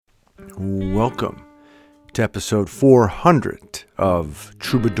Welcome to episode 400 of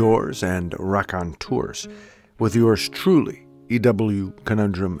Troubadours and Raconteurs with yours truly, E.W.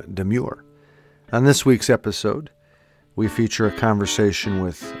 Conundrum Demure. On this week's episode, we feature a conversation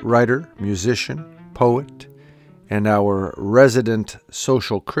with writer, musician, poet, and our resident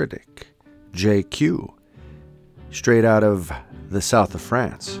social critic, J.Q., straight out of the south of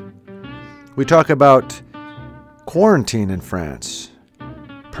France. We talk about quarantine in France,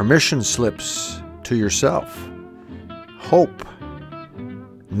 permission slips to yourself, hope,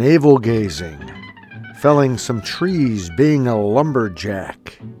 navel gazing, felling some trees, being a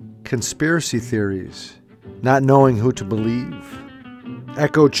lumberjack, conspiracy theories, not knowing who to believe,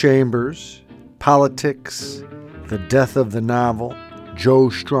 echo chambers, politics, the death of the novel, Joe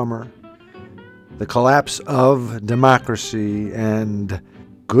Strummer, the collapse of democracy, and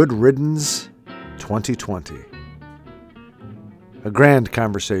good riddance 2020. A grand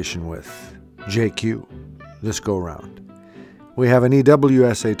conversation with JQ this go-round. We have an EW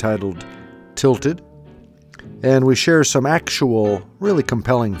essay titled Tilted, and we share some actual, really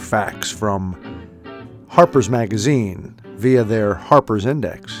compelling facts from Harper's Magazine via their Harper's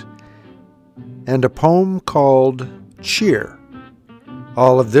Index, and a poem called Cheer.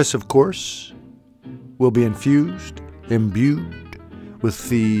 All of this, of course, will be imbued with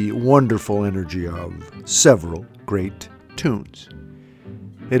the wonderful energy of several great tunes.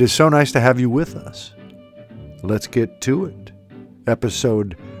 It is so nice to have you with us. Let's get to it.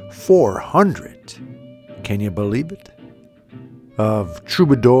 Episode 400. Can you believe it? Of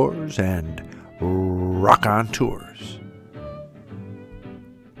Troubadours and Raconteurs.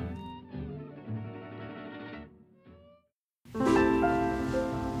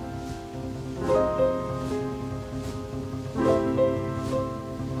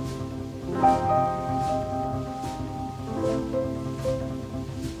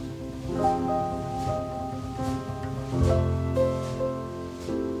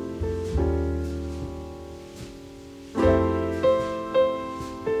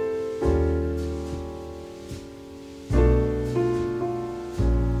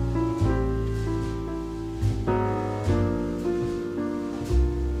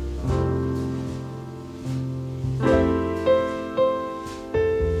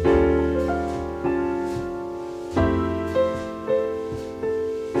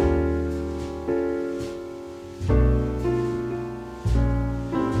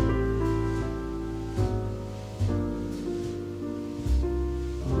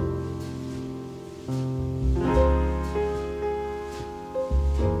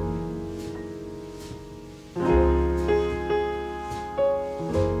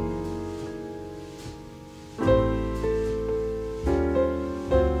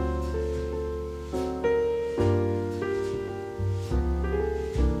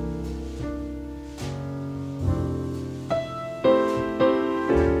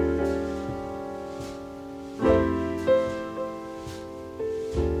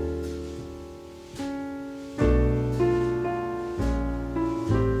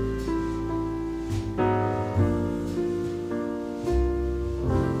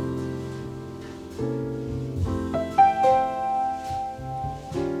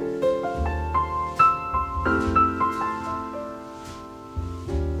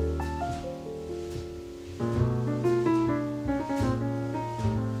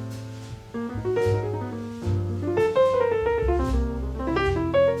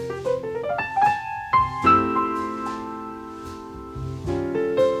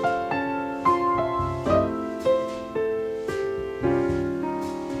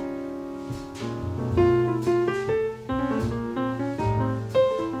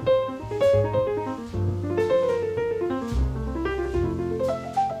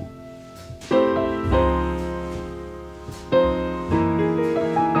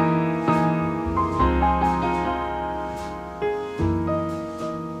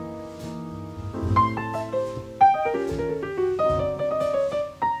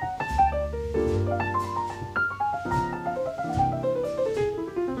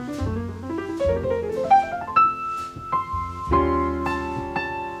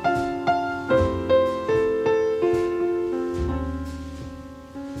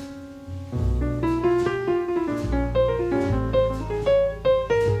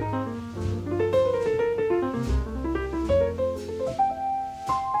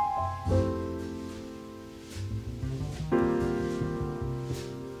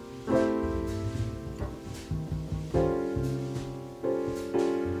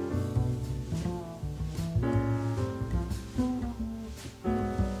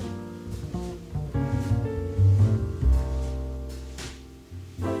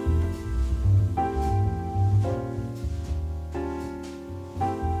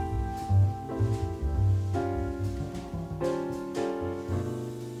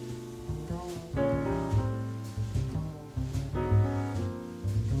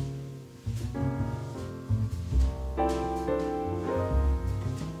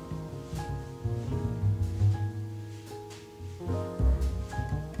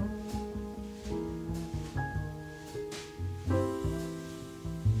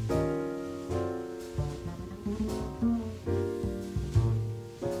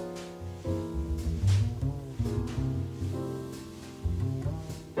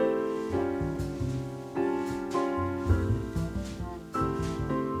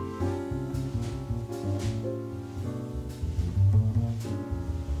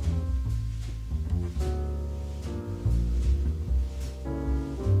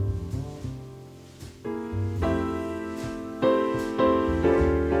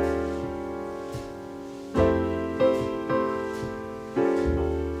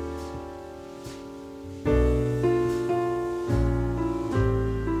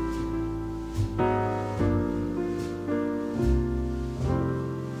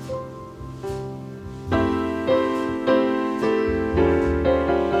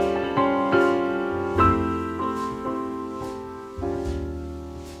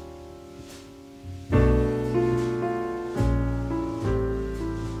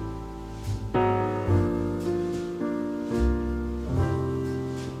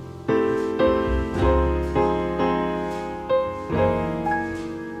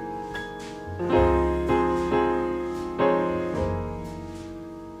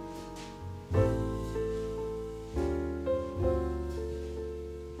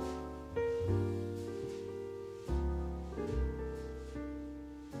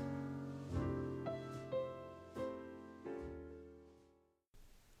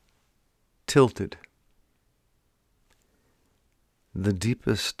 tilted. The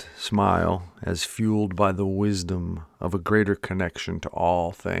deepest smile as fueled by the wisdom of a greater connection to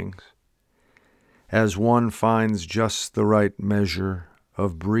all things, as one finds just the right measure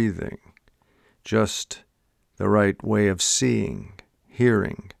of breathing, just the right way of seeing,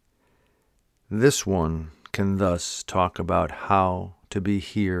 hearing. This one can thus talk about how to be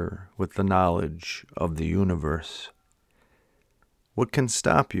here with the knowledge of the universe. What can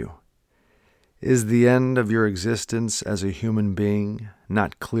stop you? Is the end of your existence as a human being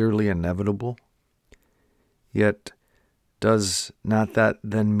not clearly inevitable? Yet, does not that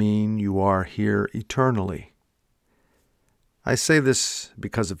then mean you are here eternally? I say this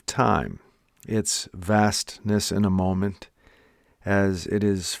because of time, its vastness in a moment, as it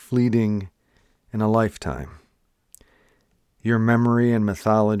is fleeting in a lifetime. Your memory and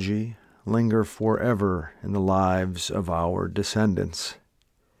mythology linger forever in the lives of our descendants.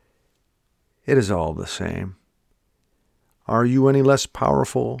 It is all the same. Are you any less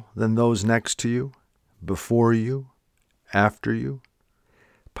powerful than those next to you, before you, after you?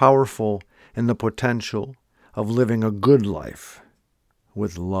 Powerful in the potential of living a good life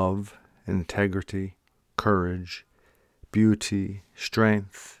with love, integrity, courage, beauty,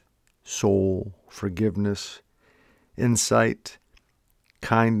 strength, soul, forgiveness, insight,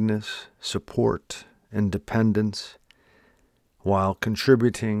 kindness, support, independence, while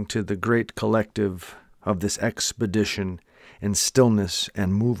contributing to the great collective of this expedition in stillness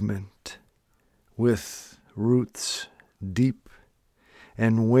and movement, with roots deep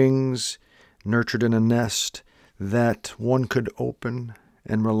and wings nurtured in a nest that one could open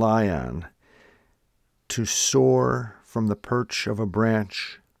and rely on to soar from the perch of a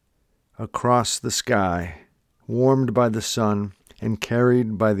branch across the sky, warmed by the sun and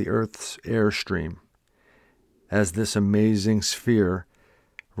carried by the earth's airstream, as this amazing sphere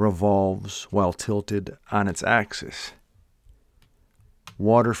revolves while tilted on its axis.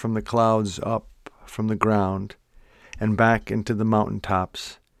 Water from the clouds up from the ground and back into the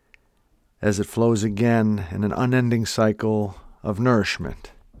mountaintops as it flows again in an unending cycle of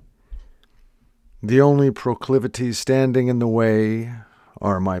nourishment. The only proclivities standing in the way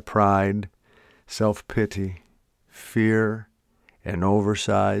are my pride, self-pity, fear, and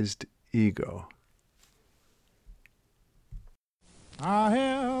oversized ego. I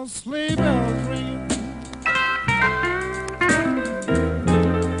hear sleigh bells ringing,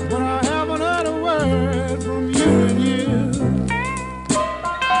 but I haven't heard a word from you and you.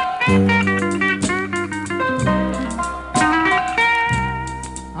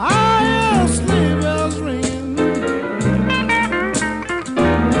 I hear sleigh bells ringing,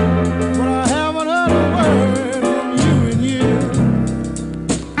 but I haven't heard a word from you and you.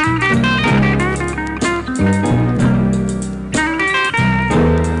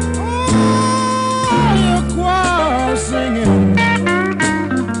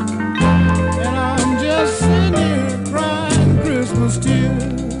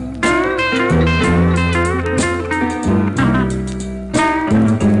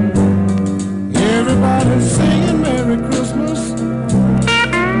 Everybody's singing Merry Christmas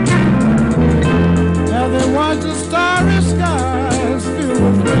as they watch the starry skies filled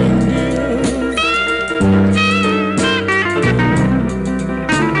with reindeers.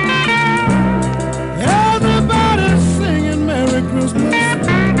 Everybody's singing Merry Christmas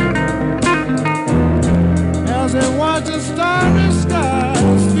as they watch the starry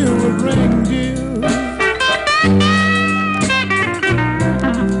skies filled with reindeers.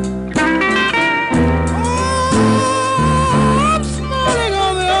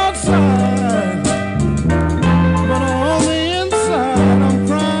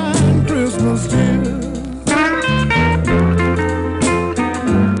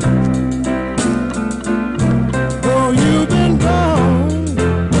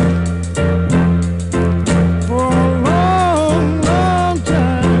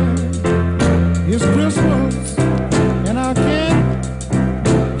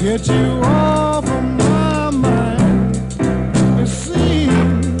 Get you off of my mind. It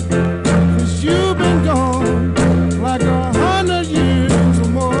seems that you've been gone like 100 years or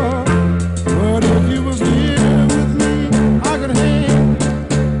more. But if you was here with me, I could hang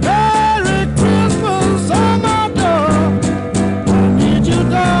Merry Christmas on my door. I need you,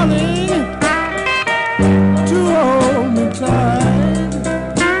 darling, to hold me tight.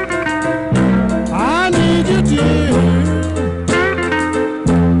 I need you, dear,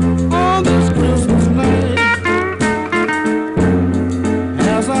 on this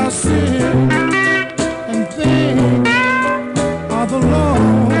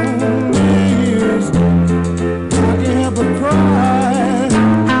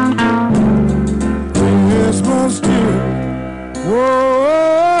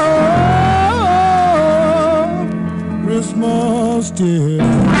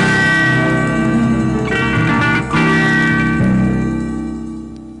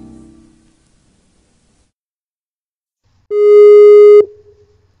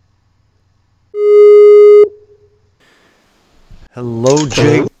Hello,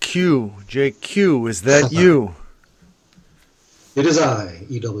 JQ. JQ, is that you? It is I,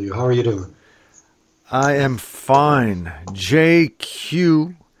 EW. How are you doing? I am fine.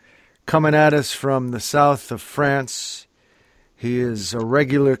 JQ coming at us from the south of France. He is a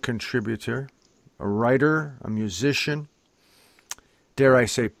regular contributor, a writer, a musician, dare I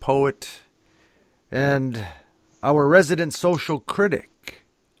say poet, and our resident social critic,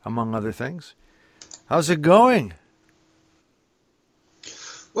 among other things. How's it going?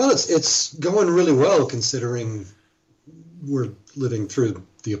 Well, it's going really well considering we're living through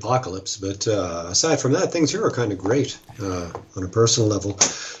the apocalypse. But aside from that, things here are kind of great on a personal level.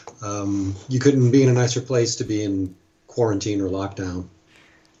 You couldn't be in a nicer place to be in quarantine or lockdown.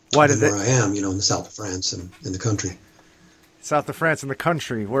 Why did where I am, in the south of France and in the country. South of France and the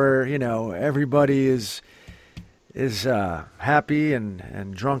country, where everybody is happy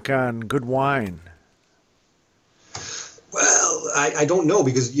and drunk on good wine. Well, I don't know,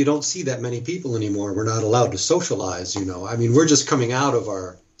 because you don't see that many people anymore. We're not allowed to socialize, I mean, we're just coming out of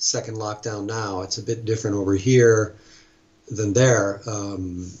our second lockdown now. It's a bit different over here than there.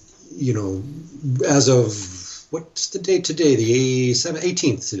 As of, what's the date today? The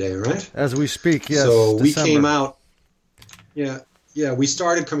 18th today, right? As we speak, yes. So we December. came out, we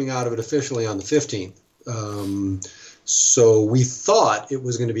started coming out of it officially on the 15th. So we thought it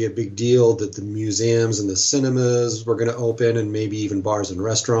was going to be a big deal that the museums and the cinemas were going to open, and maybe even bars and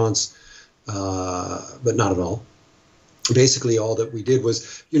restaurants, but not at all. Basically, all that we did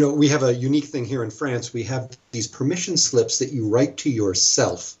was, we have a unique thing here in France. We have these permission slips that you write to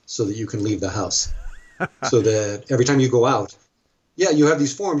yourself so that you can leave the house. So that every time you go out, you have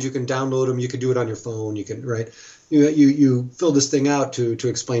these forms. You can download them. You can do it on your phone. You can, right? You fill this thing out to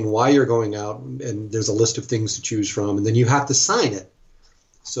explain why you're going out, and there's a list of things to choose from, and then you have to sign it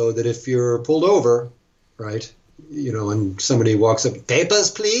so that if you're pulled over, right, and somebody walks up,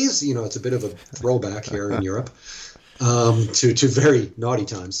 papers, please, it's a bit of a throwback here in Europe to very naughty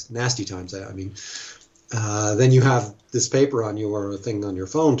times, nasty times, I mean. Then you have this paper on you or a thing on your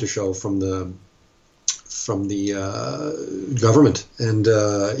phone to show from the government, and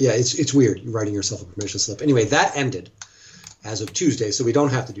it's weird. You're writing yourself a permission slip. Anyway, that ended as of Tuesday, so we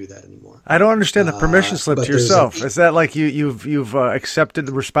don't have to do that anymore. I don't understand the permission slip to yourself. Is that like you've accepted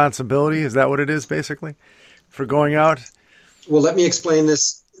the responsibility? Is that what it is, basically, for going out? Well, let me explain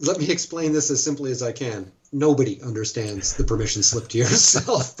this. Let me explain this as simply as I can. Nobody understands the permission slip to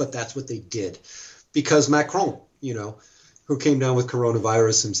yourself, but that's what they did, because Macron, who came down with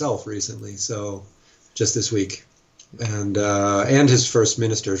coronavirus himself recently, so. Just this week, and his first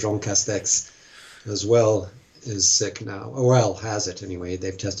minister, Jean Castex, as well, is sick now. Well, has it anyway.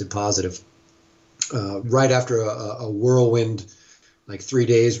 They've tested positive right after a whirlwind, like 3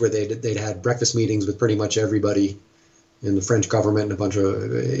 days where they'd had breakfast meetings with pretty much everybody in the French government and a bunch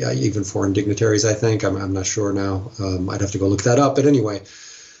of even foreign dignitaries. I think I'm not sure now. I'd have to go look that up. But anyway.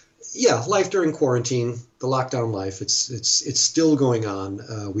 Yeah, life during quarantine, the lockdown life, it's still going on.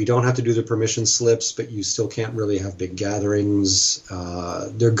 We don't have to do the permission slips, but you still can't really have big gatherings.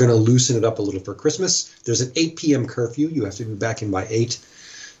 They're going to loosen it up a little for Christmas. There's an 8 p.m. curfew. You have to be back in by 8.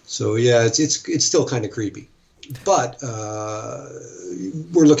 So, yeah, it's still kind of creepy. But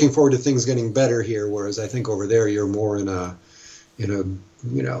we're looking forward to things getting better here, whereas I think over there you're more in a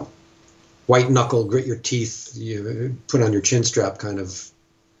white knuckle, grit your teeth, put on your chin strap kind of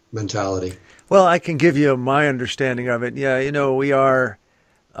mentality. Well, I can give you my understanding of it. Yeah, we are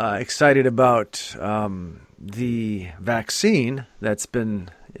excited about the vaccine that's been,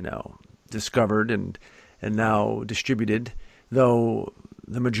 discovered and now distributed, though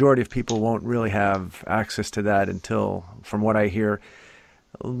the majority of people won't really have access to that until, from what I hear,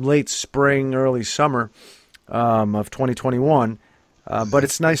 late spring, early summer of 2021. But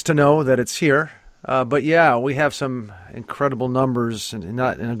it's nice to know that it's here. But yeah, we have some incredible numbers, and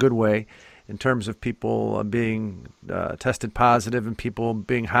not in a good way, in terms of people being tested positive and people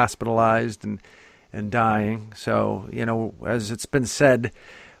being hospitalized and dying. So, as it's been said,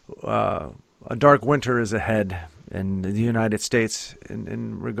 a dark winter is ahead in the United States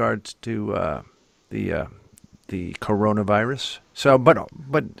in regards to the coronavirus. So, but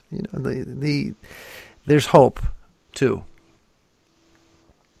there's hope too.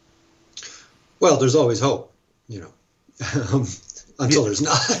 Well, there's always hope, until there's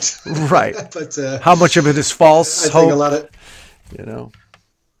not. Right. But how much of it is false hope? I think a lot of,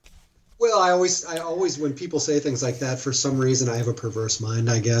 Well, I always, when people say things like that, for some reason, I have a perverse mind,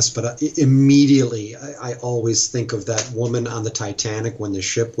 I guess. But immediately, I always think of that woman on the Titanic when the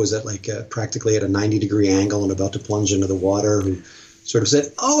ship was at practically at a 90-degree angle and about to plunge into the water, who sort of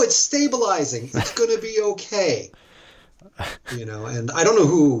said, "Oh, it's stabilizing. It's going to be okay." And I don't know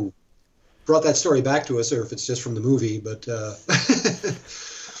who brought that story back to us or if it's just from the movie, but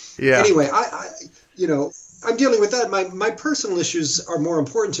Yeah. anyway, I'm dealing with that. My personal issues are more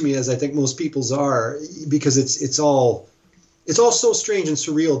important to me, as I think most people's are, because it's all so strange and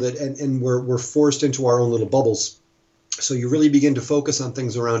surreal that and we're forced into our own little bubbles. So you really begin to focus on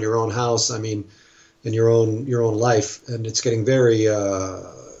things around your own house. I mean, in your own life, and it's getting very.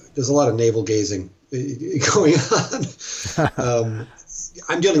 There's a lot of navel gazing going on.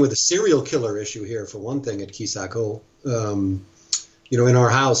 I'm dealing with a serial killer issue here, for one thing, at Kisako. In our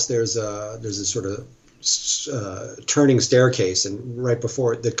house, there's a sort of turning staircase, and right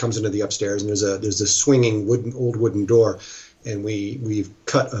before it that comes into the upstairs, and there's a swinging old wooden door, and we've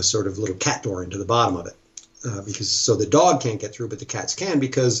cut a sort of little cat door into the bottom of it, because so the dog can't get through, but the cats can,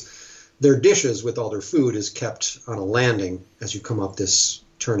 because their dishes with all their food is kept on a landing as you come up this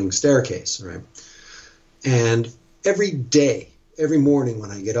turning staircase, right? And every day, every morning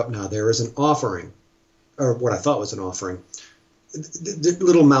when I get up now, there is an offering, or what I thought was an offering, the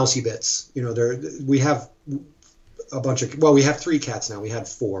little mousy bits. We have a bunch of, well, we have 3 cats now. We had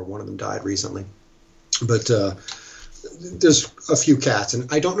 4. One of them died recently. But there's a few cats,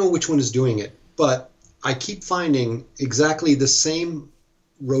 and I don't know which one is doing it, but I keep finding exactly the same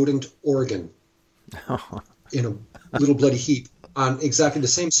rodent organ in a little bloody heap on exactly the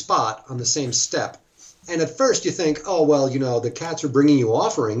same spot on the same step. And at first you think, oh, well, the cats are bringing you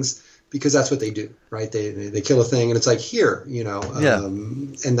offerings because that's what they do, right? They kill a thing and it's like, here, Yeah.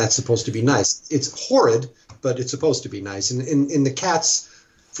 And that's supposed to be nice. It's horrid, but it's supposed to be nice. And in the cats,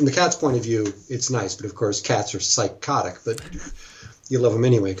 from the cat's point of view, it's nice. But of course, cats are psychotic, but you love them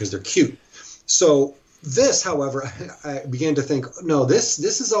anyway because they're cute. So this, however, I began to think, no, this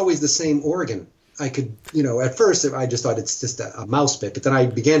is always the same organ. I could, at first I just thought it's just a mouse bit, but then I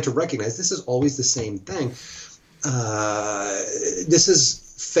began to recognize this is always the same thing. This is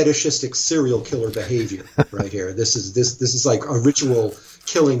fetishistic serial killer behavior right here. This is like a ritual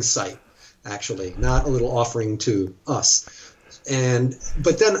killing site, actually, not a little offering to us.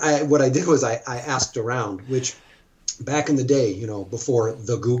 But then what I did was I asked around, which back in the day, before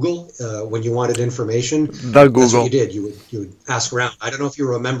the Google, when you wanted information, The Google. that's what you did. You would ask around. I don't know if you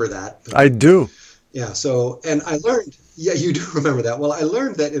remember that. I do. Yeah. So, and I learned, yeah, you do remember that. Well, I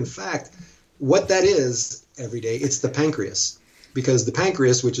learned that in fact, what that is every day, it's the pancreas, because the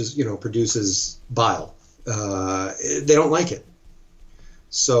pancreas, which is, produces bile, they don't like it.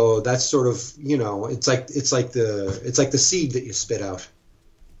 So that's sort of, it's like the seed that you spit out,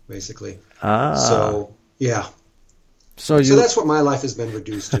 basically. So, yeah. So that's what my life has been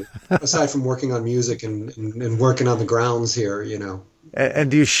reduced to, aside from working on music and working on the grounds here, And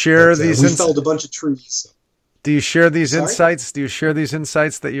do you share these? We felled a bunch of trees. Do you share these Sorry? insights? Do you share these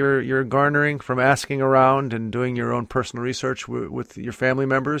insights that you're garnering from asking around and doing your own personal research with your family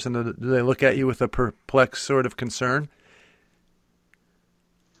members? And do they look at you with a perplexed sort of concern?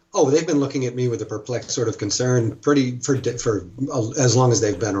 Oh, they've been looking at me with a perplexed sort of concern for as long as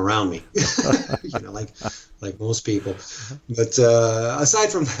they've been around me, like most people. But aside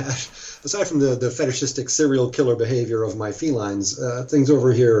from the fetishistic serial killer behavior of my felines, things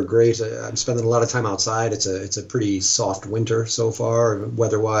over here are great. I'm spending a lot of time outside. It's a pretty soft winter so far.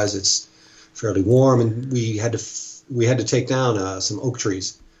 Weather-wise, it's fairly warm, and we had to take down some oak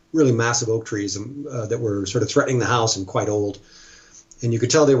trees, really massive oak trees that were sort of threatening the house and quite old. And you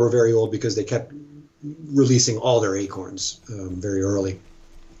could tell they were very old because they kept releasing all their acorns very early.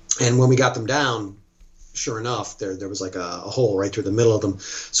 And when we got them down, sure enough, there was like a hole right through the middle of them.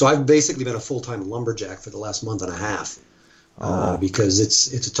 So I've basically been a full-time lumberjack for the last month and a half because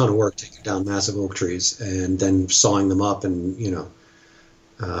it's a ton of work taking down massive oak trees and then sawing them up. And,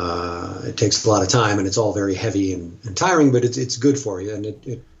 it takes a lot of time and it's all very heavy and tiring, but it's good for you and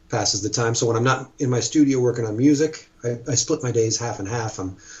it passes the time. So when I'm not in my studio working on music, I split my days half and half.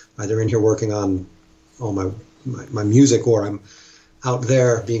 I'm either in here working on all my music or I'm out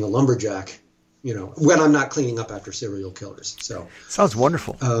there being a lumberjack, when I'm not cleaning up after serial killers. So Sounds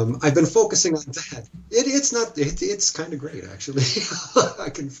wonderful. I've been focusing on that. It's kind of great, actually.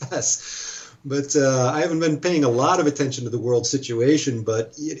 I confess. But I haven't been paying a lot of attention to the world situation,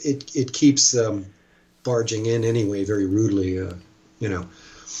 but it keeps barging in anyway, very rudely,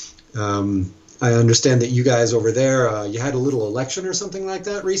 I understand that you guys over there, you had a little election or something like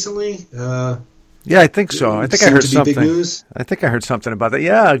that recently. Yeah, I think so. I think I heard something. Big news. I think I heard something about that.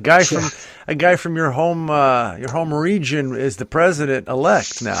 Yeah, a guy from your home region is the president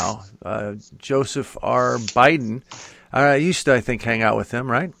elect now. Joseph R. Biden. I used to, I think, hang out with him,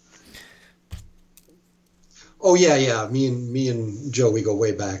 right? Oh yeah. Me and Joe, we go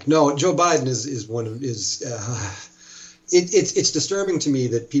way back. No, Joe Biden is it's disturbing to me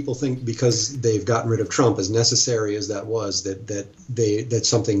that people think because they've gotten rid of Trump, as necessary as that was, that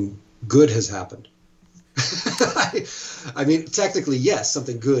something good has happened. I mean, technically, yes,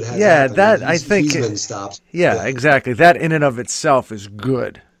 something good has happened. Yeah, that I think he's been stopped. Yeah, exactly. That in and of itself is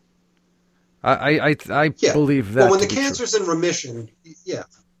good. I believe that. Well, when the cancer's in remission, yeah,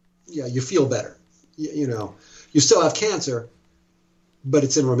 you feel better. You know, you still have cancer, but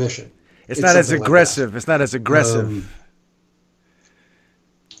it's in remission. It's not as aggressive. It's not as aggressive.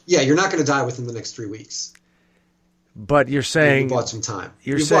 Yeah, you're not going to die within the next 3 weeks. But you're saying you bought some time.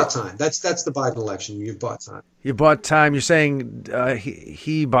 You've bought time. That's the Biden election. You've bought time. You bought time. You're saying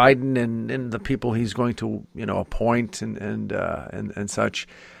he Biden and the people he's going to appoint and such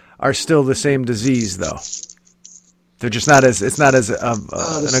are still the same disease, though. They're just not as it's not as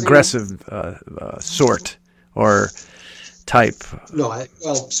an aggressive sort or type. No,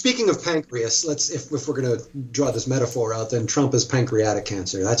 well, speaking of pancreas, if we're going to draw this metaphor out, then Trump is pancreatic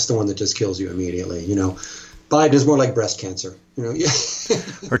cancer. That's the one that just kills you immediately. Biden is more like breast cancer.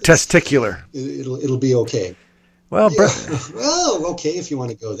 Or testicular. It'll be okay. Well, well, okay if you want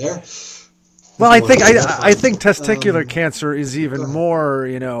to go there. Well, I think testicular cancer is even more,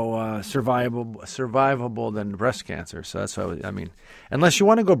 survivable than breast cancer. So that's why I mean, unless you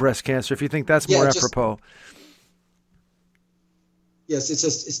want to go breast cancer, if you think that's more apropos. Yes,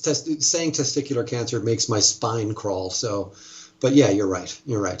 saying testicular cancer makes my spine crawl. So, but yeah, you're right.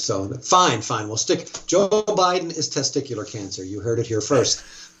 So fine. We'll stick. Joe Biden is testicular cancer. You heard it here first.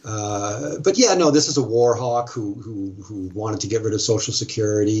 But yeah, no, this is a war hawk who wanted to get rid of Social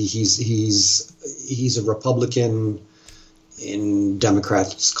Security. He's a Republican in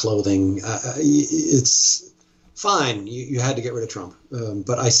Democrats' clothing. It's fine. You had to get rid of Trump.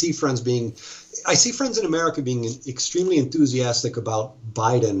 But I see friends in America being extremely enthusiastic about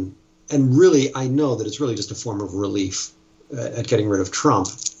Biden, and really, I know that it's really just a form of relief at getting rid of Trump.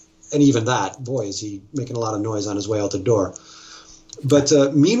 And even that, boy, is he making a lot of noise on his way out the door. But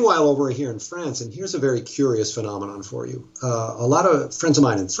meanwhile, over here in France, and here's a very curious phenomenon for you. A lot of friends of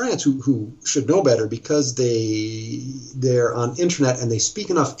mine in France who should know better because they're on internet and they speak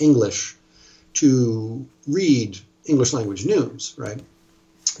enough English to read English language news, right?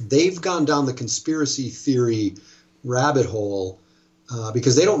 They've gone down the conspiracy theory rabbit hole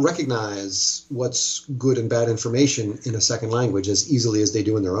because they don't recognize what's good and bad information in a second language as easily as they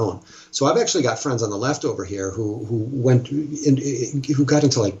do in their own. So I've actually got friends on the left over here who got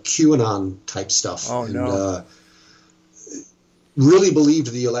into like QAnon type stuff. Oh, no. And really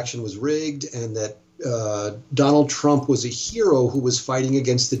believed the election was rigged and that Donald Trump was a hero who was fighting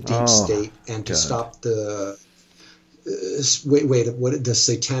against the deep state and to stop the the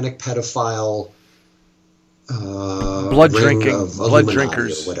satanic pedophile blood drinkers, or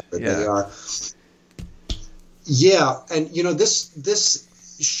whatever they are. Yeah, and this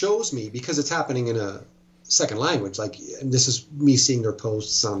shows me, because it's happening in a second language, and this is me seeing their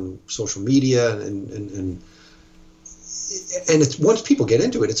posts on social media, and it's, once people get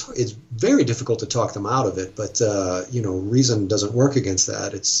into it, it's very difficult to talk them out of it. But reason doesn't work against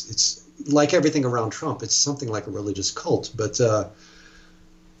that. It's like everything around Trump. It's something like a religious cult. But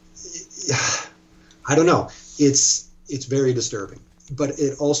I don't know. It's very disturbing. But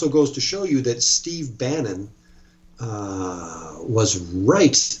it also goes to show you that Steve Bannon was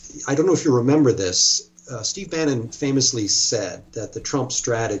right. I don't know if you remember this. Steve Bannon famously said that the Trump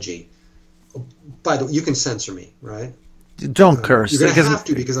strategy. By the way, you can censor me, right? Don't curse. You're going to have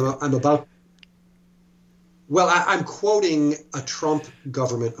to, because I'm about. Well, I'm quoting a Trump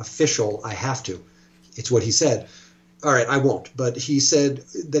government official. I have to. It's what he said. All right, I won't. But he said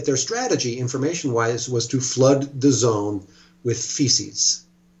that their strategy, information-wise, was to flood the zone with feces.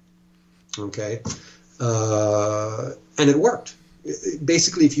 Okay? And it worked.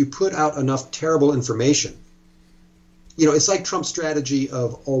 Basically, if you put out enough terrible information, it's like Trump's strategy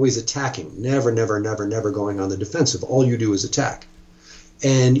of always attacking, never going on the defensive. All you do is attack.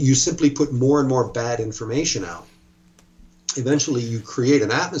 And you simply put more and more bad information out. Eventually, you create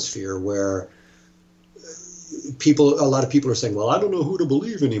an atmosphere where a lot of people are saying, well, I don't know who to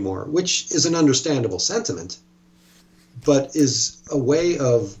believe anymore, which is an understandable sentiment, but is a way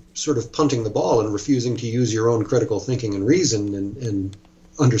of sort of punting the ball and refusing to use your own critical thinking and reason and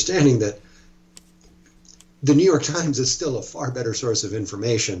understanding that the New York Times is still a far better source of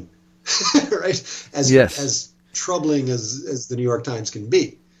information, right? As troubling as the New York Times can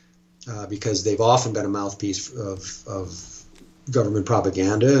be, because they've often been a mouthpiece of government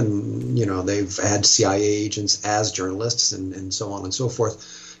propaganda, and they've had CIA agents as journalists and so on and so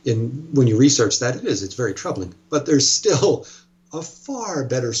forth. And when you research that, it's very troubling. But there's still a far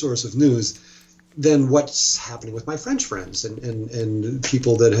better source of news than what's happening with my French friends and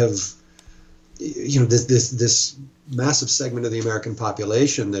people that have, this massive segment of the American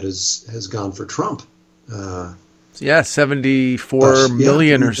population that has gone for Trump. 74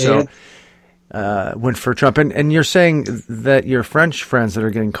 million or so went for Trump. And you're saying that your French friends that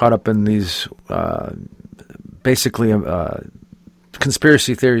are getting caught up in these basically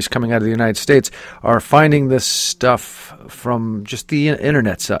conspiracy theories coming out of the United States are finding this stuff from just the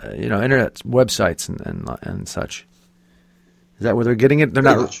internet, internet websites and such. Is that where they're getting it? They're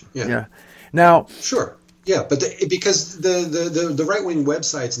Pretty not. much, yeah. Now, sure. Yeah, but because the right-wing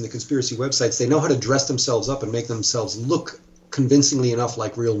websites and the conspiracy websites, they know how to dress themselves up and make themselves look convincingly enough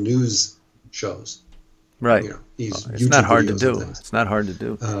like real news shows. Right. These it's YouTube not hard to videos do. and things. It's not hard to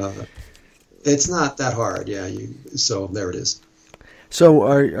do. It's not that hard. Yeah. So there it is. So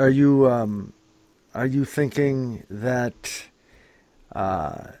are you thinking that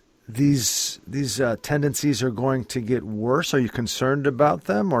these tendencies are going to get worse? Are you concerned about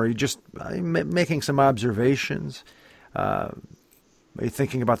them, or are you just making some observations? Are you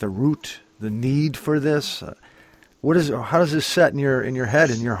thinking about the root, the need for this? How does this set in your head,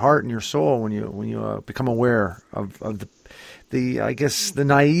 in your heart, and your soul when you become aware of the I guess the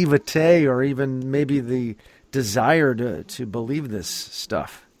naivete, or even maybe the desire to believe this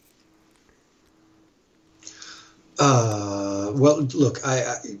stuff? Well, look,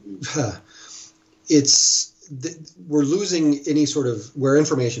 we're losing any sort of, where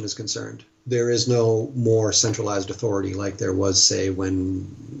information is concerned. There is no more centralized authority like there was, say, when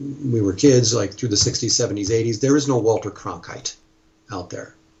we were kids, like through the 60s, 70s, 80s. There is no Walter Cronkite out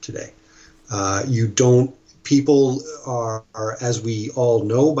there today. People are, as we all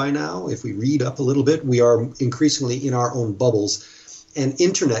know by now, if we read up a little bit, we are increasingly in our own bubbles. And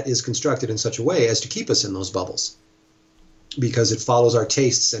internet is constructed in such a way as to keep us in those bubbles, because it follows our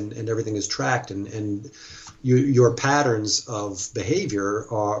tastes and everything is tracked, and your patterns of behavior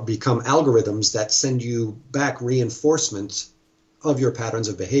become algorithms that send you back reinforcement of your patterns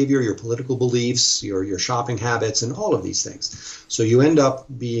of behavior, your political beliefs, your shopping habits, and all of these things. So you end up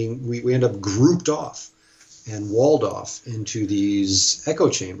we end up grouped off and walled off into these echo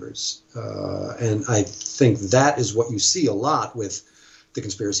chambers. And I think that is what you see a lot with the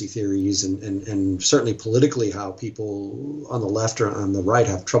conspiracy theories and certainly politically, how people on the left or on the right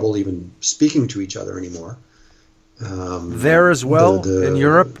have trouble even speaking to each other anymore. There as well, in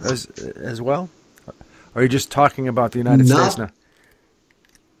Europe as well? Or are you just talking about the United States now?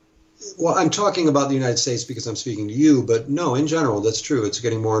 Well, I'm talking about the United States because I'm speaking to you, but no, in general, that's true. It's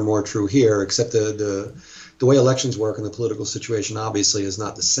getting more and more true here, except the way elections work and the political situation obviously is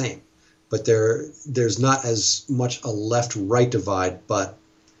not the same. But there's not as much a left-right divide, but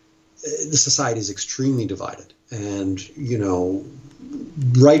the society is extremely divided. And,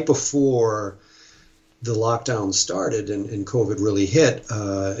 right before the lockdown started and COVID really hit,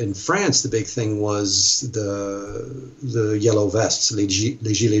 in France, the big thing was the yellow vests, les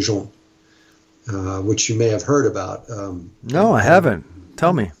gilets jaunes, which you may have heard about. No, I haven't.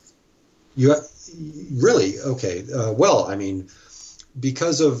 Tell me. Really? Okay. Well, I mean,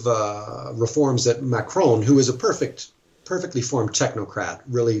 because of reforms that Macron, who is a perfectly formed technocrat,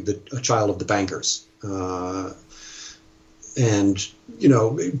 really a child of the bankers. And,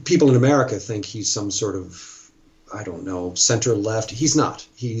 people in America think he's some sort of, I don't know, center left. He's not.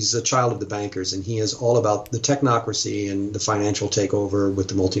 He's a child of the bankers, and he is all about the technocracy and the financial takeover with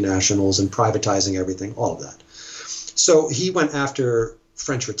the multinationals and privatizing everything, all of that. So he went after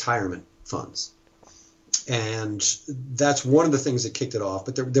French retirement funds. And that's one of the things that kicked it off,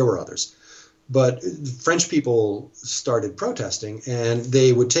 but there were others. But French people started protesting, and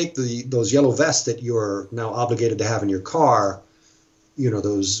they would take those yellow vests that you're now obligated to have in your car,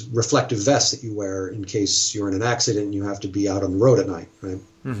 those reflective vests that you wear in case you're in an accident and you have to be out on the road at night, right?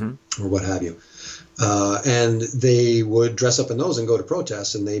 Mm-hmm. Or what have you. And they would dress up in those and go to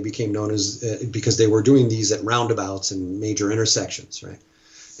protests, and they became known as, because they were doing these at roundabouts and major intersections, right?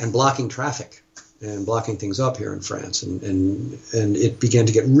 And blocking traffic and blocking things up here in France. And it began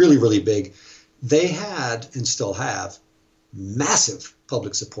to get really, really big. They had, and still have, massive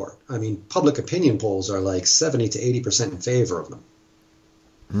public support. I mean, public opinion polls are like 70 to 80% in favor of them.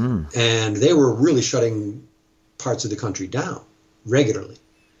 And they were really shutting parts of the country down regularly.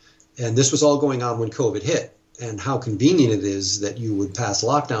 And this was all going on when COVID hit. And how convenient it is that you would pass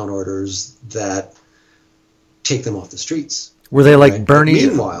lockdown orders that take them off the streets. Were they like Bernie?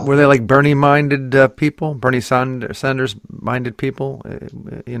 Meanwhile, were they like Bernie-minded people, Bernie Sanders-minded people?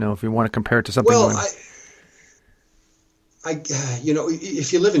 If you want to compare it to something. Well,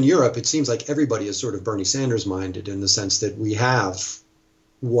 if you live in Europe, it seems like everybody is sort of Bernie Sanders-minded in the sense that we have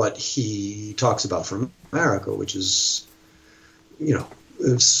what he talks about for America, which is,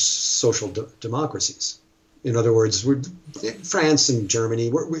 social democracies. In other words, France and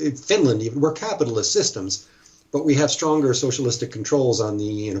Germany, Finland, we're capitalist systems, but we have stronger socialistic controls on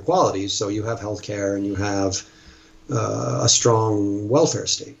the inequalities. So you have healthcare and you have a strong welfare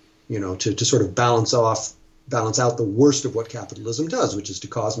state, to sort of balance out the worst of what capitalism does, which is to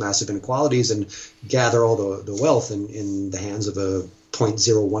cause massive inequalities and gather all the wealth in the hands of a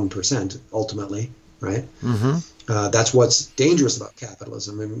 0.01% ultimately, right? Mm-hmm. That's what's dangerous about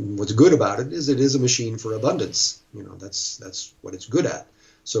capitalism, and what's good about it is a machine for abundance. That's what it's good at.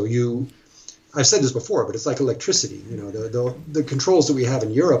 So I've said this before, but it's like electricity. The controls that we have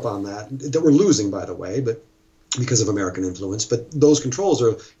in Europe on that we're losing, by the way, but because of American influence. But those controls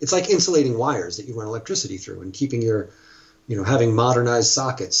it's like insulating wires that you run electricity through, and keeping your, having modernized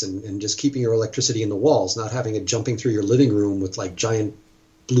sockets and just keeping your electricity in the walls, not having it jumping through your living room with like giant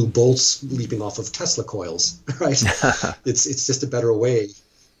blue bolts leaping off of Tesla coils, right? It's just a better way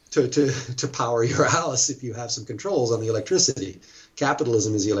to power your house if you have some controls on the electricity.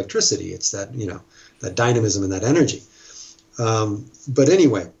 Capitalism is the electricity. It's that, that dynamism and that energy. But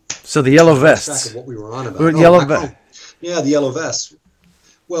anyway. So the yellow vests. Back of what we were on about. Yellow vest. Yeah, the yellow vest.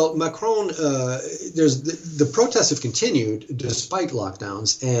 Well, Macron, there's the protests have continued despite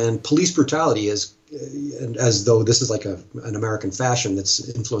lockdowns, and police brutality is, and as though this is like an American fashion that's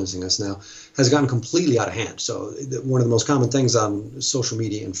influencing us now, has gotten completely out of hand. So one of the most common things on social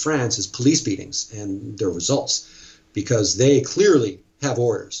media in France is police beatings and their results, because they clearly have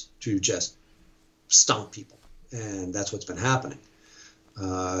orders to just stomp people, and that's what's been happening.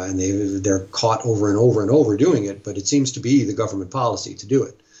 And they're caught over and over and over doing it, but it seems to be the government policy to do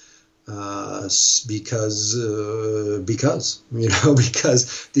it because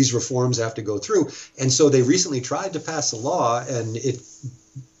these reforms have to go through. And so they recently tried to pass a law, and it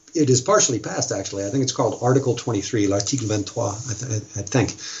is partially passed, actually. I think it's called Article 23, L'Article 23, I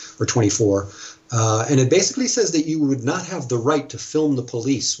think, or 24. And it basically says that you would not have the right to film the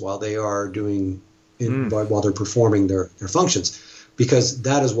police while they are while they're performing their functions. Because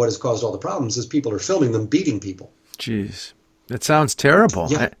that is what has caused all the problems, is people are filming them beating people. Jeez, that sounds terrible.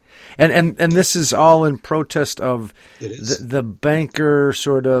 Yeah. And this is all in protest of the banker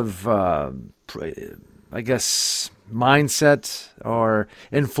sort of, I guess, mindset or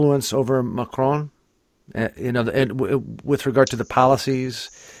influence over Macron, with regard to the policies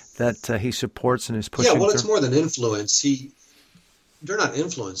that he supports and is pushing. Yeah, well, it's more than influence. They're not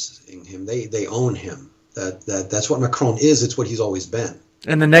influencing him; they own him. That's what Macron is. It's what he's always been.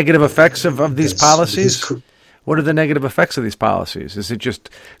 And the negative effects of these policies? What are the negative effects of these policies? Is it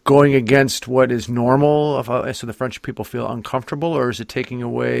just going against what is normal, so the French people feel uncomfortable, or is it taking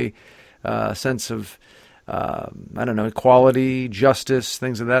away a sense of, equality, justice,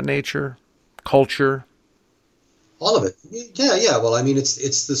 things of that nature, culture? All of it. Yeah. Well, I mean,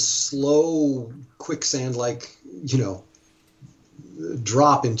 it's the slow quicksand-like,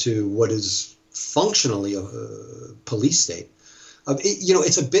 drop into what is functionally a police state.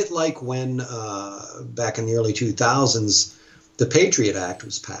 It's a bit like when back in the early 2000s, the Patriot Act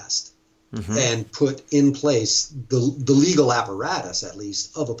was passed and put in place the legal apparatus, at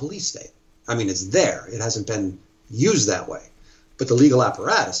least, of a police state. I mean, it's there. It hasn't been used that way, but the legal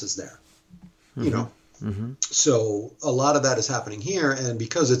apparatus is there. So a lot of that is happening here, and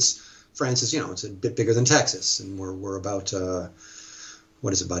because France is, it's a bit bigger than Texas, and we're about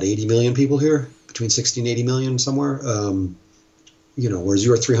about 80 million people here, between 60 and 80 million somewhere. Whereas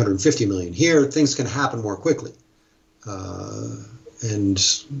you're 350 million. Here, things can happen more quickly. And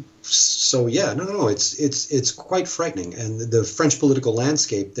so, it's quite frightening. And the French political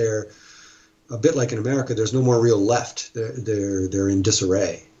landscape, they're a bit like in America. There's no more real left. They're in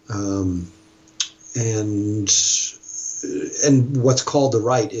disarray. And what's called the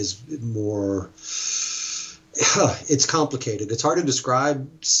right is more. It's complicated. It's hard to describe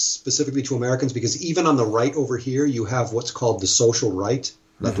specifically to Americans, because even on the right over here, you have what's called the social right,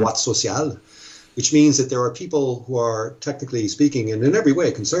 la droite sociale, which means that there are people who are, technically speaking, and in every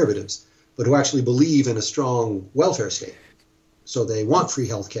way conservatives, but who actually believe in a strong welfare state. So they want free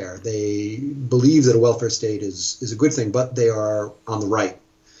health care. They believe that a welfare state is a good thing, but they are on the right,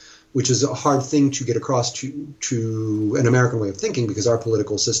 which is a hard thing to get across to an American way of thinking, because our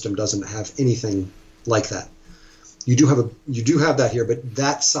political system doesn't have anything like that. You do have that here, but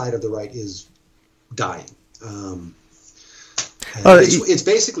that side of the right is dying. It's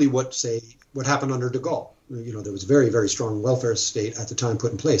basically what happened under de Gaulle. There was a very, very strong welfare state at the time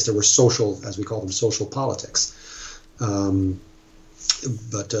put in place. There were social, as we call them, social politics. But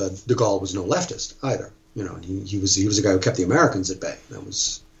de Gaulle was no leftist either. You know, and he was a guy who kept the Americans at bay. That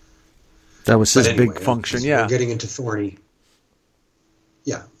was his anyway, big function. We're getting into thorny.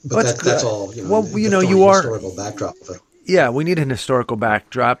 Yeah, but Well, that's all. You know, well, the you know, thorny you are. historical backdrop of it. Yeah, we need an historical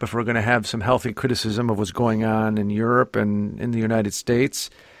backdrop if we're going to have some healthy criticism of what's going on in Europe and in the United States.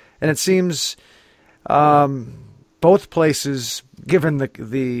 And it seems both places, given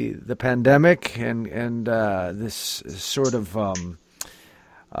the pandemic and this sort of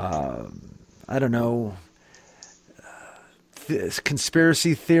I don't know, this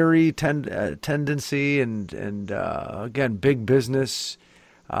conspiracy theory tendency, and again, big business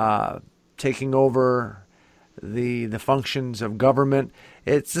taking over the functions of government.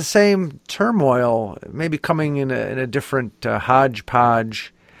 It's the same turmoil, maybe coming in a different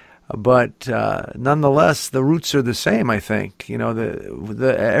hodgepodge, but nonetheless, the roots are the same. I think, you know,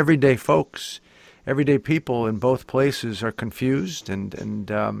 the everyday folks, everyday people in both places are confused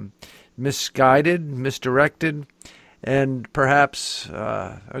and misguided, misdirected, and perhaps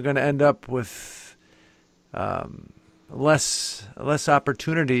are going to end up with less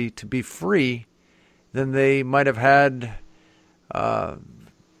opportunity to be free than they might have had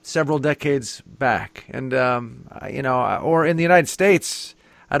several decades back. And, you know, or in the United States,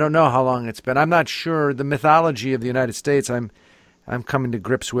 I don't know how long it's been. I'm not sure. The mythology of the United States, I'm coming to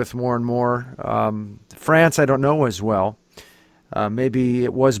grips with more and more. France, I don't know as well. Maybe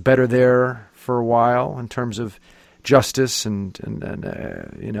it was better there for a while in terms of justice and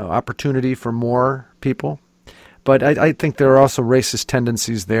you know, opportunity for more people. But I think there are also racist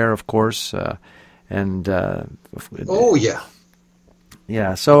tendencies there, of course. Oh yeah,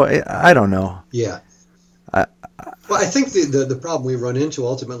 yeah. So I don't know. Yeah. Well, I think the problem we run into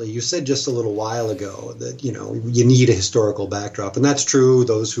ultimately, you said just a little while ago that, you know, you need a historical backdrop, and that's true.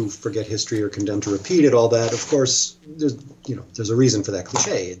 Those who forget history are condemned to repeat it. All that, of course, there's a reason for that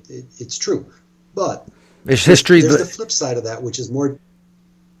cliche. It's true, but is history there's the flip side of that, which is more.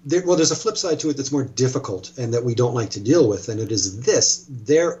 There's a flip side to it that's more difficult and that we don't like to deal with, and it is this.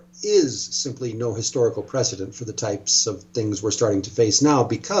 There is simply no historical precedent for the types of things we're starting to face now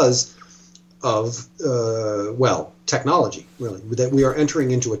because of, technology, really, that we are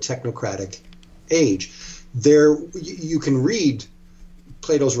entering into a technocratic age. You can read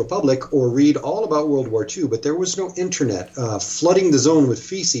Plato's Republic or read all about World War II, but there was no internet flooding the zone with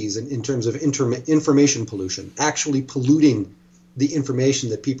feces in terms of information pollution, actually polluting the information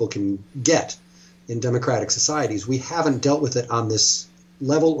that people can get in democratic societies. We haven't dealt with it on this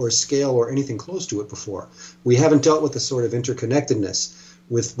level or scale or anything close to it before. We haven't dealt with the sort of interconnectedness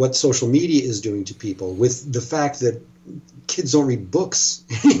with what social media is doing to people, with the fact that kids don't read books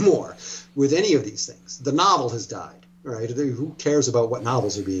anymore, with any of these things. The novel has died, right? Who cares about what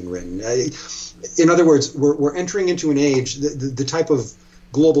novels are being written? In other words, we're entering into an age, the type of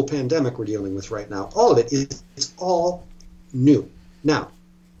global pandemic we're dealing with right now, all of it it's all new. Now,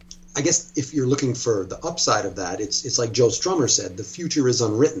 I guess if you're looking for the upside of that, it's like Joe Strummer said, the future is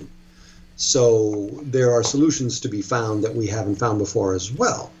unwritten. So there are solutions to be found that we haven't found before as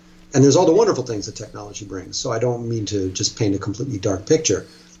well. And there's all the wonderful things that technology brings. So I don't mean to just paint a completely dark picture.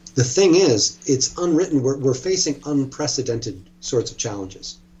 The thing is, it's unwritten. We're facing unprecedented sorts of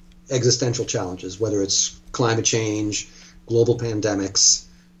challenges, existential challenges, whether it's climate change, global pandemics,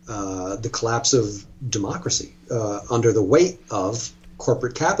 the collapse of democracy under the weight of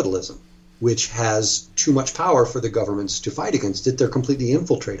corporate capitalism, which has too much power for the governments to fight against it. They're completely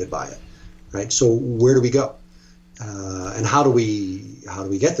infiltrated by it, right? So where do we go? And how do we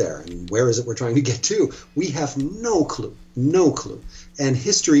get there? And where is it we're trying to get to? We have no clue. And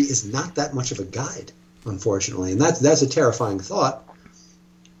history is not that much of a guide, unfortunately. And that's a terrifying thought.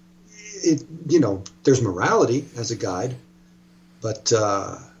 There's morality as a guide, but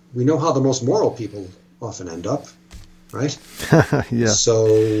we know how the most moral people often end up, right? Yeah. So,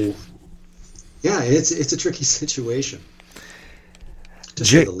 yeah, it's a tricky situation, to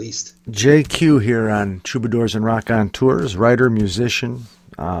say the least. JQ here on Troubadours and Rock on Tours, writer, musician,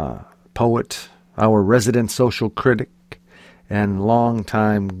 poet, our resident social critic, and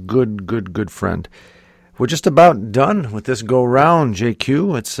longtime good friend. We're just about done with this go-round,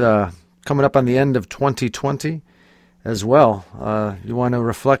 JQ. It's coming up on the end of 2020 as well. You want to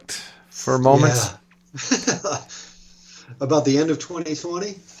reflect for a moment? Yeah. About the end of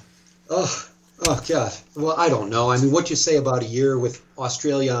 2020? Oh, God. Well, I don't know. I mean, what you say about a year with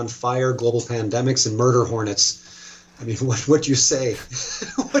Australia on fire, global pandemics, and murder hornets. I mean, what you say?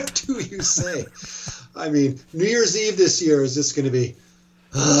 What do you say? I mean, New Year's Eve this year is just going to be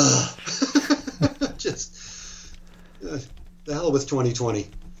just the hell with 2020.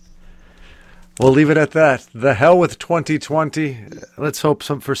 We'll leave it at that. The hell with 2020. Let's hope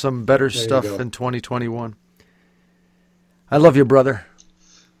for some better stuff in 2021. I love you, brother.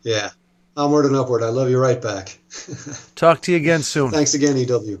 Yeah. Onward and upward. I love you right back. Talk to you again soon. Thanks again,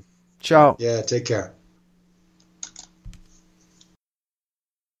 EW. Ciao. Yeah, take care.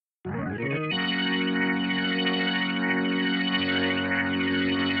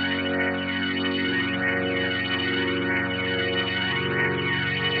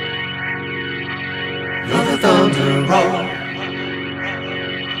 You're the thunder roll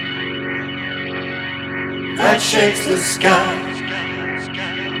that shakes the sky.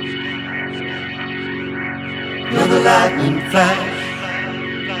 You're the lightning flash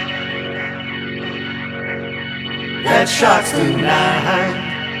that shocks the night.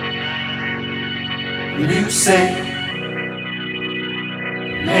 When you say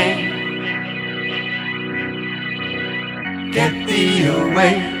name, get thee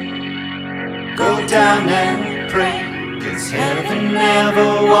away. Go down and pray, 'cause heaven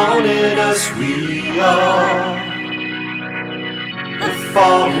never wanted us. We are the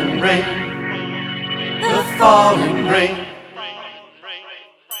falling rain, the falling rain.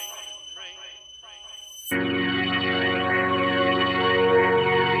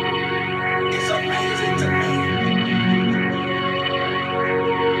 It's amazing to me.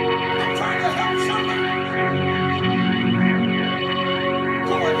 I'm trying to help somebody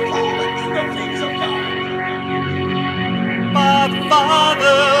going forward in the things of God. My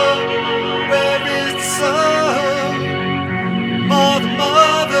Father, where is the Son? Mother,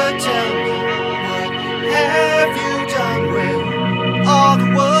 Mother, tell me, what have you done with all the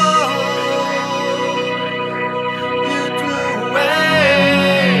world you threw away?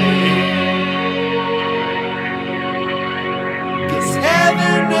 'Cause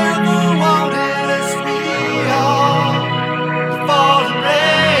heaven never wanted us. We are the fallen rain.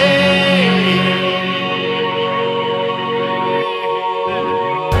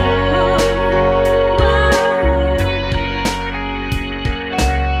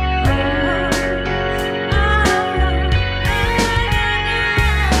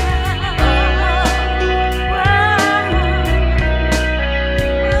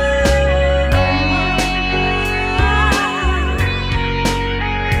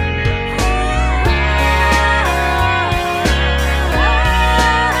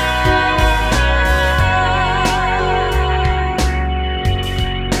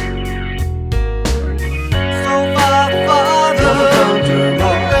 So Father,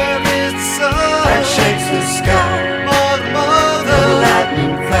 where is the sun that shakes the sky? Mother, the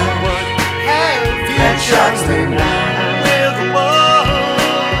lightning flash, what have you that shocks the night? With the world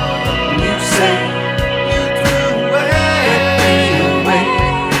you say you threw away.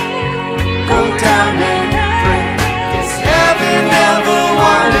 Go down and pray, 'cause heaven never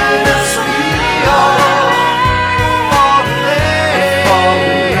wanted us. We are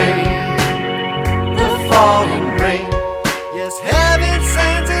fallen rain, the falling rain. Yes, heaven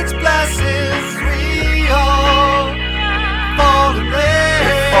sends its blessings. We are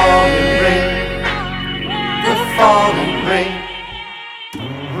falling rain, the falling rain.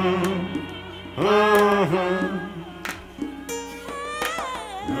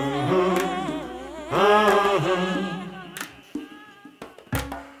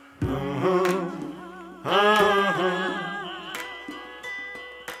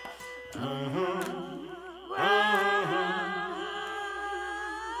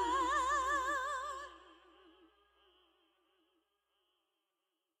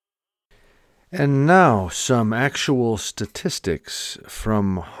 And now some actual statistics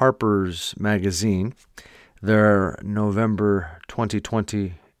from Harper's Magazine, their November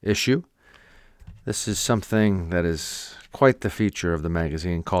 2020 issue. This is something that is quite the feature of the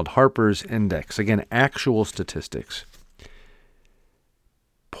magazine, called Harper's Index. Again, actual statistics.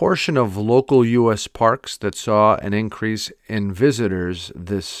 Portion of local U.S. parks that saw an increase in visitors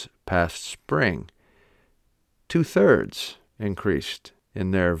this past spring. 2/3 increased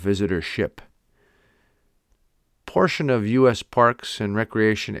in their visitorship. Portion of U.S. parks and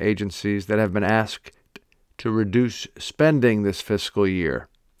recreation agencies that have been asked to reduce spending this fiscal year.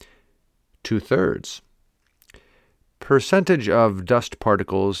 2/3. Percentage of dust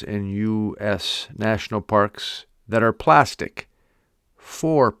particles in U.S. national parks that are plastic.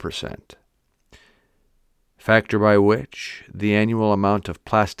 4%. Factor by which the annual amount of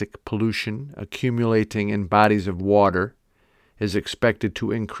plastic pollution accumulating in bodies of water is expected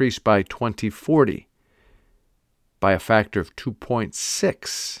to increase by 2040 by a factor of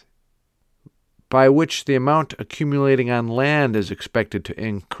 2.6, by which the amount accumulating on land is expected to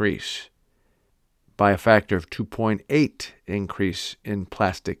increase by a factor of 2.8 increase in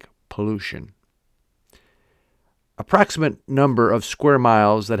plastic pollution. approximate number of square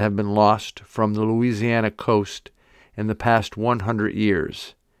miles that have been lost from the Louisiana coast in the past 100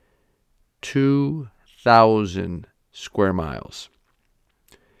 years. 2,000 square miles.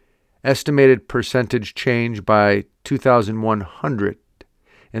 Estimated percentage change by 2,100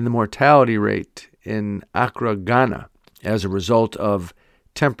 in the mortality rate in Accra, Ghana, as a result of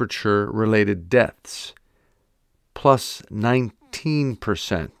temperature-related deaths, plus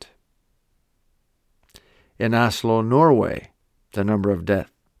 19%. In Oslo, Norway, the number of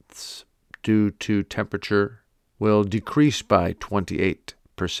deaths due to temperature will decrease by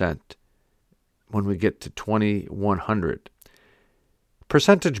 28% when we get to 2,100.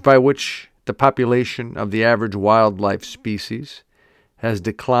 Percentage by which the population of the average wildlife species has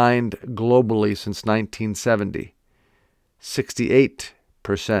declined globally since 1970.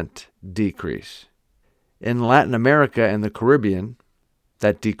 68% decrease. In Latin America and the Caribbean,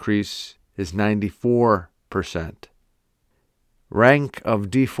 that decrease is 94%. Rank of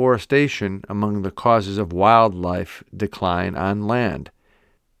deforestation among the causes of wildlife decline on land.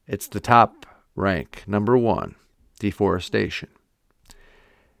 It's the top rank, number 1, deforestation.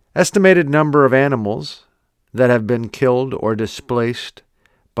 Estimated number of animals that have been killed or displaced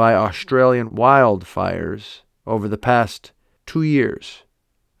by Australian wildfires over the past 2 years.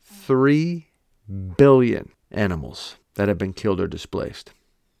 3 billion animals that have been killed or displaced.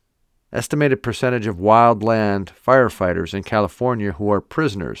 Estimated percentage of wildland firefighters in California who are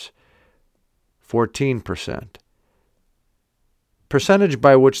prisoners, 14%. Percentage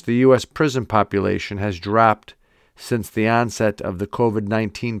by which the U.S. prison population has dropped since the onset of the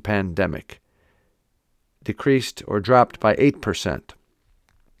COVID-19 pandemic, decreased or dropped by 8%.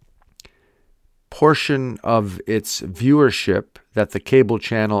 Portion of its viewership that the cable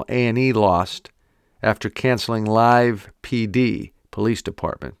channel A&E lost after canceling Live PD, police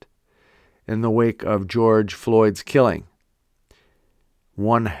department, in the wake of George Floyd's killing.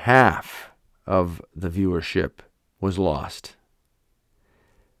 1/2 of the viewership was lost.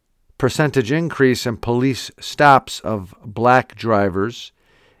 Percentage increase in police stops of black drivers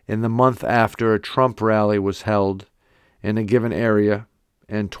in the month after a Trump rally was held in a given area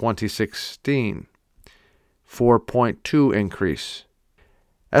in 2016. 4.2 increase.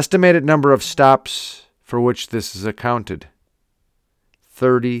 Estimated number of stops for which this is accounted.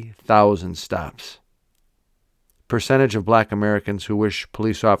 30,000 stops. Percentage of black Americans who wish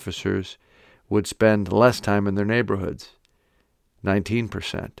police officers would spend less time in their neighborhoods.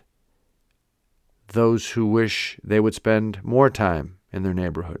 19%. Those who wish they would spend more time in their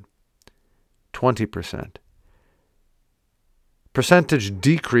neighborhood. 20%. Percentage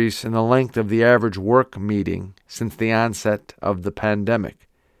decrease in the length of the average work meeting since the onset of the pandemic.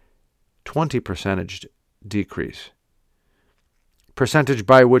 20% decrease. Percentage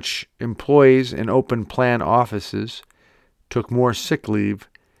by which employees in open plan offices took more sick leave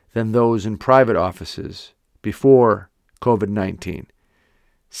than those in private offices before COVID-19.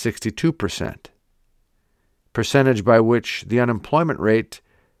 62%. Percentage by which the unemployment rate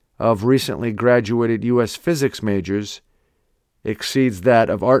of recently graduated U.S. physics majors exceeds that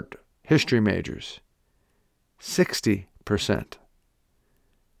of art history majors. 60%.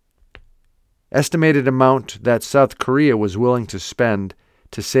 Estimated amount that South Korea was willing to spend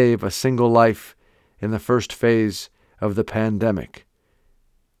to save a single life in the first phase of the pandemic.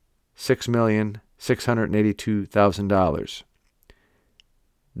 $6,682,000.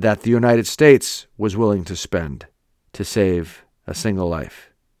 That the United States was willing to spend to save a single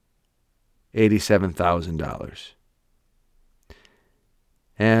life. $87,000.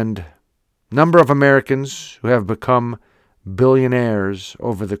 And number of Americans who have become billionaires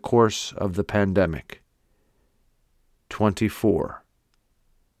over the course of the pandemic. 24.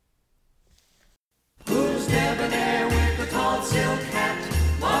 Who's debonair with the tall silk hat,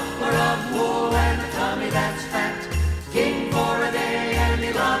 muffler of wool and a tummy that's fat, king for a day and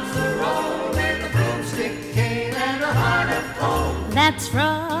he loves the roll with a broomstick cane and a heart of gold? That's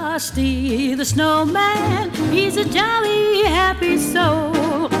Frosty the Snowman. He's a jolly, happy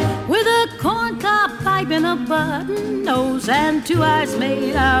soul with a corncob pipe and a button nose and 2 eyes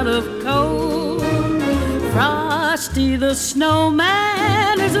made out of coal. Frosty the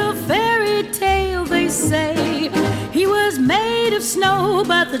Snowman is a fairy tale, they say. He was made of snow,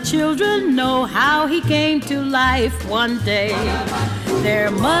 but the children know how he came to life one day.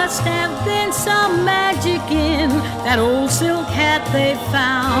 There must have been some magic in that old silk hat they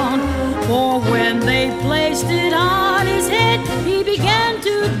found, for when they placed it on his head, he began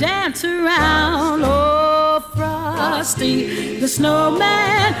to dance around. Oh, Frosty Frosty the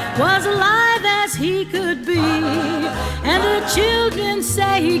Snowman was alive as he could be. And the children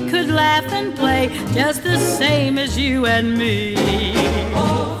say he could laugh and play just the same as you and me.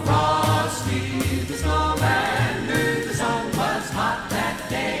 Oh, Frosty the Snowman knew the sun was hot that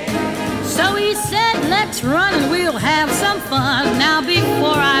day. So he said, let's run and we'll have some fun now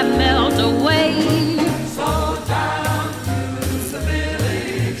before I melt away. So down to the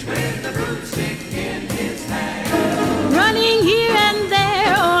village with the broomstick in his hand. Running here and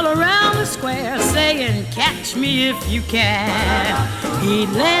there all around the square, saying, catch me if you can. He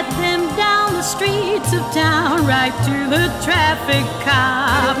led them down the streets of town right to the traffic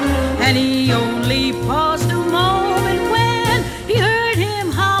cop. And he only paused a moment when he heard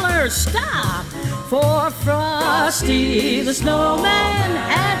him holler, stop! For Frosty the Snowman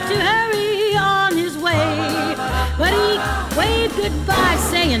had to hurry on his way. But he waved goodbye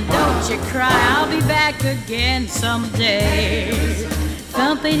saying, don't you cry, I'll be back again someday.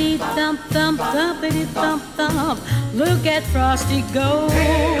 Thumpity thump thump, thumpity thump thump, look at Frosty go.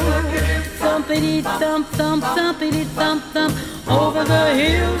 Thumpity thump thump, thumpity thump thump, over the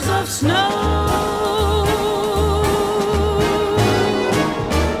hills of snow.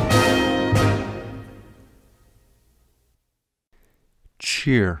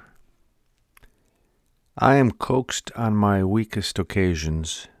 Cheer. I am coaxed on my weakest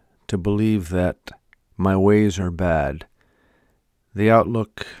occasions to believe that my ways are bad. The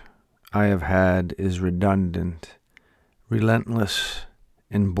outlook I have had is redundant, relentless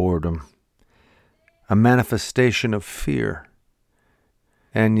in boredom, a manifestation of fear.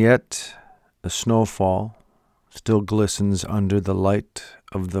 And yet a snowfall still glistens under the light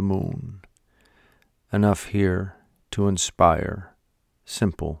of the moon, enough here to inspire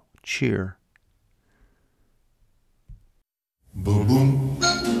simple cheer. Boom, boom,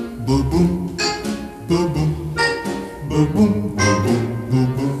 boom, boom, boom, boom, boom, boom.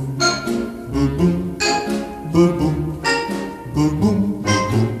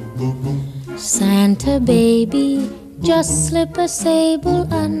 Santa baby, just slip a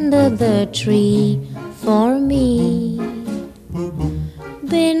sable under the tree for me.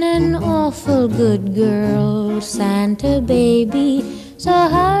 Been an awful good girl, Santa baby, so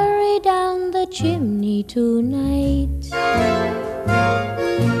hurry down the chimney tonight.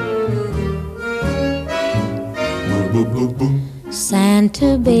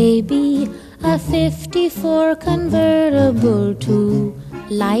 Santa baby, a 54 convertible to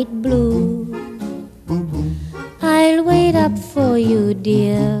light blue. I'll wait up for you,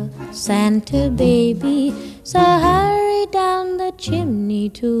 dear Santa baby, so hurry down the chimney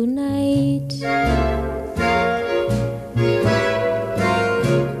tonight.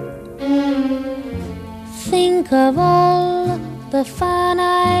 Think of all the fun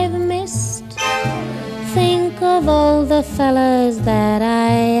I've missed. Think of all the fellas that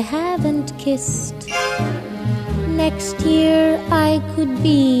I haven't kissed. Next year I could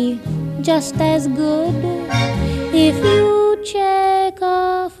be just as good if you check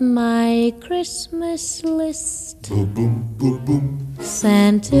off my Christmas list.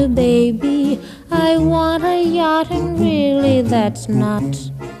 Santa baby, I want a yacht, and really that's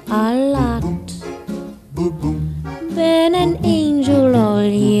not a lot. Been an angel all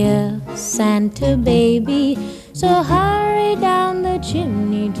year, Santa baby, so hurry down the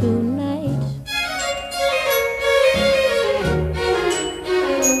chimney tonight.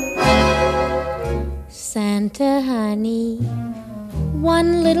 Santa honey,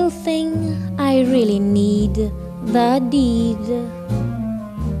 one little thing I really need, the deed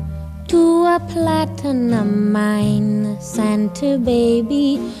to a platinum mine, Santa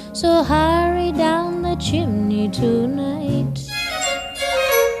baby, so hurry down the chimney tonight.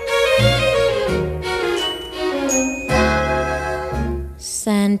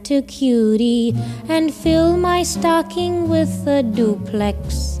 Santa cutie, and fill my stocking with a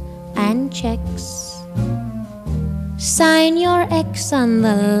duplex and checks. Sign your X on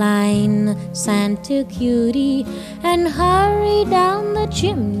the line, Santa cutie, and hurry down the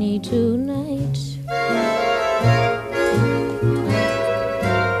chimney tonight.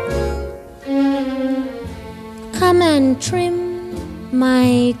 Come and trim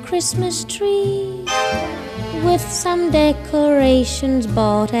my Christmas tree with some decorations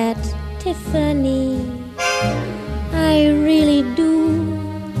bought at Tiffany. I really do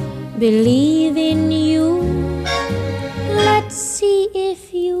believe in you. Let's see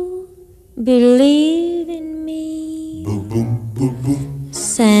if you believe in me.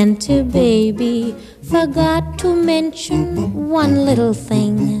 Santa baby, forgot to mention one little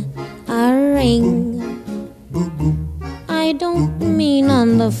thing, a ring. I don't mean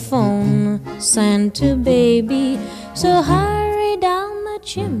on the phone, Santa baby, So hurry down the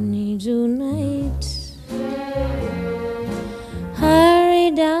chimney tonight.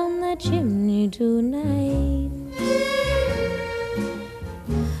 Hurry down the chimney tonight.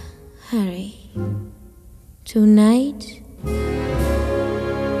 Hurry. Tonight.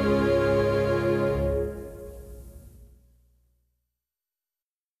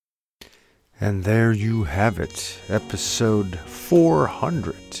 And there you have it, episode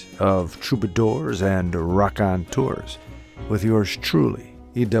 400 of Troubadours and Raconteurs, with yours truly,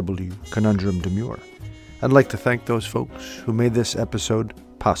 E.W. Conundrum Demure. I'd like to thank those folks who made this episode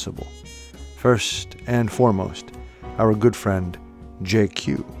possible. First and foremost, our good friend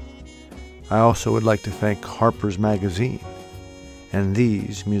JQ. I also would like to thank Harper's Magazine and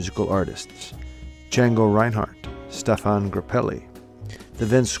these musical artists: Django Reinhardt, Stefan Grappelli, the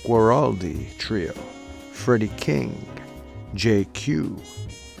Vince Guaraldi Trio, Freddie King, JQ,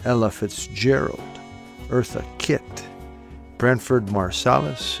 Ella Fitzgerald, Eartha Kitt, Branford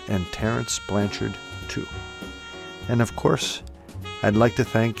Marsalis, and Terence Blanchard, too. And of course, I'd like to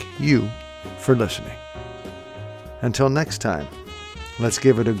thank you for listening. Until next time, let's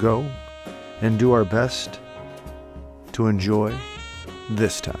give it a go and do our best to enjoy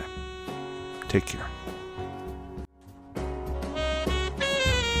this time. Take care.